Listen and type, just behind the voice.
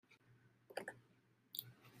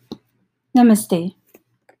Namaste.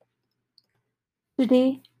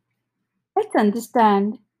 Today, let's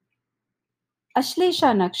understand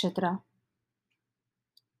Ashleesha Nakshatra.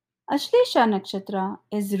 Ashleesha Nakshatra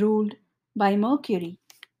is ruled by Mercury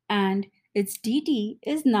and its deity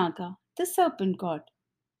is Naga, the serpent god.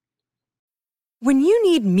 When you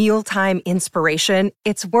need mealtime inspiration,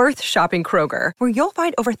 it's worth shopping Kroger, where you'll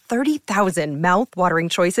find over 30,000 mouth-watering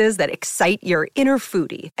choices that excite your inner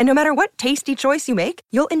foodie. And no matter what tasty choice you make,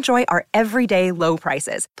 you'll enjoy our everyday low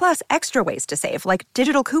prices, plus extra ways to save, like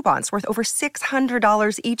digital coupons worth over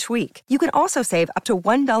 $600 each week. You can also save up to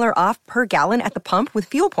 $1 off per gallon at the pump with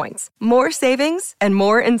fuel points. More savings and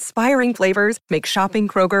more inspiring flavors make shopping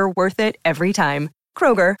Kroger worth it every time.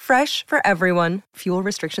 Kroger, fresh for everyone. Fuel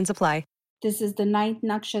restrictions apply. This is the ninth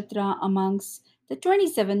nakshatra amongst the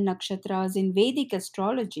 27 nakshatras in Vedic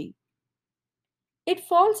astrology. It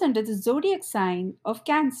falls under the zodiac sign of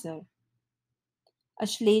Cancer.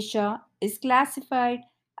 Ashleesha is classified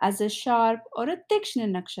as a sharp or a Tikshna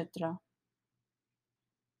nakshatra.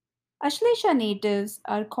 Ashleisha natives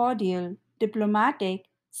are cordial, diplomatic,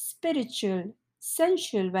 spiritual,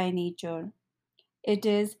 sensual by nature. It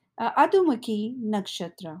is a Adumukhi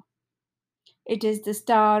nakshatra. It is the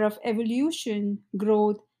star of evolution,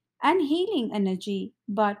 growth, and healing energy,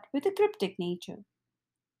 but with a cryptic nature.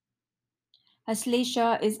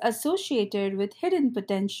 Ashleisha is associated with hidden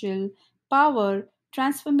potential, power,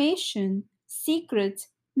 transformation, secrets,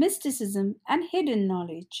 mysticism, and hidden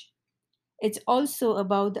knowledge. It's also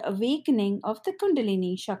about the awakening of the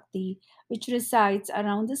Kundalini Shakti, which resides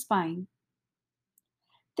around the spine.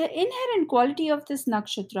 The inherent quality of this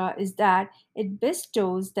nakshatra is that it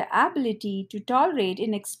bestows the ability to tolerate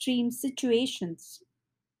in extreme situations.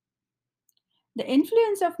 The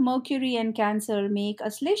influence of Mercury and Cancer make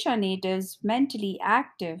Aslesha natives mentally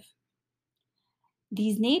active.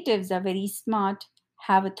 These natives are very smart,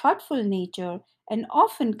 have a thoughtful nature, and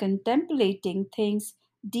often contemplating things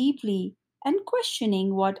deeply and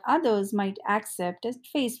questioning what others might accept as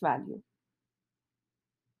face value.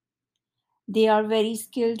 They are very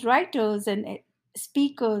skilled writers and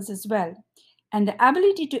speakers as well, and the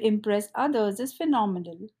ability to impress others is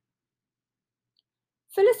phenomenal.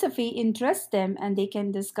 Philosophy interests them and they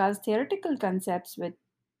can discuss theoretical concepts with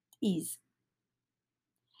ease.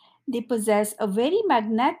 They possess a very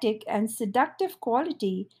magnetic and seductive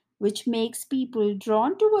quality which makes people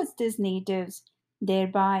drawn towards these natives,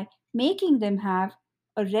 thereby making them have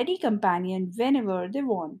a ready companion whenever they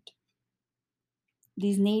want.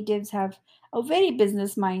 These natives have a very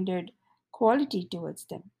business minded quality towards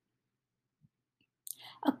them.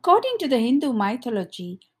 According to the Hindu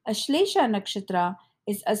mythology, Ashlesha Nakshatra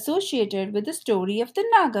is associated with the story of the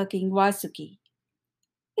Naga king Vasuki.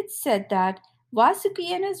 It's said that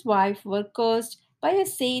Vasuki and his wife were cursed by a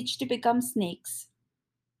sage to become snakes,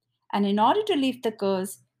 and in order to lift the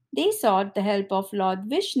curse, they sought the help of Lord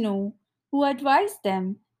Vishnu, who advised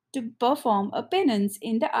them to perform a penance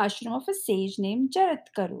in the ashram of a sage named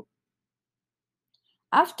Jaratkaru.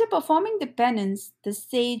 After performing the penance, the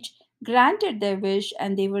sage granted their wish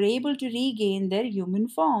and they were able to regain their human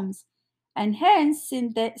forms. And hence,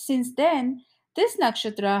 since then, this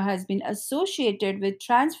nakshatra has been associated with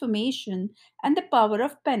transformation and the power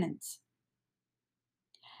of penance.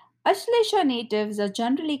 Ashlesha natives are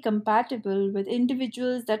generally compatible with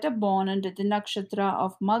individuals that are born under the nakshatra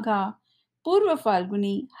of Magha, Purva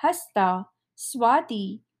Falguni, Hasta,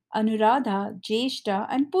 Swati, Anuradha, Jeshta,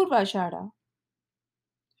 and Purvashada.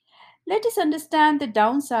 Let us understand the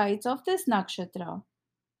downsides of this nakshatra.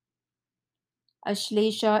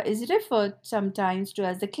 Ashlesha is referred sometimes to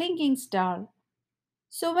as the clinging star.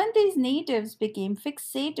 So when these natives became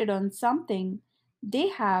fixated on something, they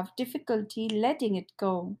have difficulty letting it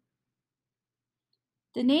go.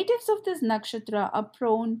 The natives of this nakshatra are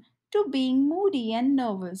prone to being moody and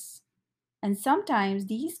nervous, and sometimes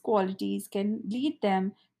these qualities can lead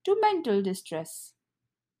them to mental distress.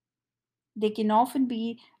 They can often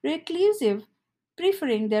be reclusive,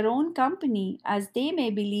 preferring their own company as they may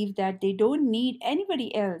believe that they don't need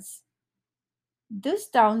anybody else. This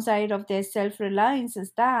downside of their self reliance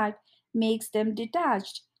is that makes them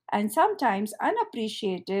detached and sometimes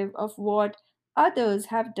unappreciative of what others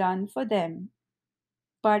have done for them.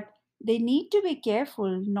 But they need to be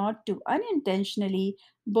careful not to unintentionally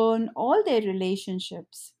burn all their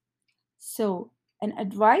relationships. So, an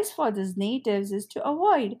advice for these natives is to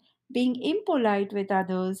avoid being impolite with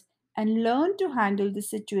others and learn to handle the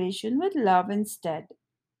situation with love instead.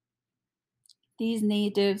 These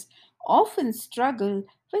natives often struggle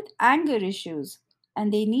with anger issues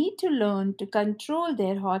and they need to learn to control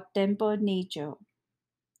their hot tempered nature.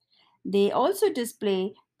 They also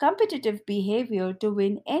display competitive behavior to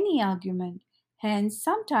win any argument. Hence,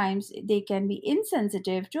 sometimes they can be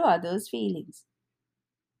insensitive to others' feelings.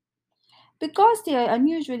 Because they are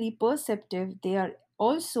unusually perceptive, they are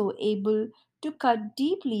also able to cut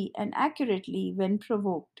deeply and accurately when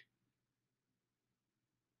provoked.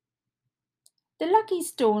 The lucky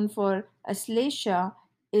stone for Ashleesha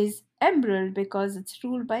is emerald because it's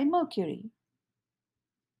ruled by Mercury.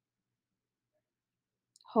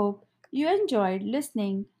 Hope you enjoyed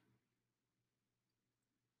listening.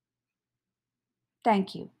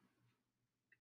 Thank you.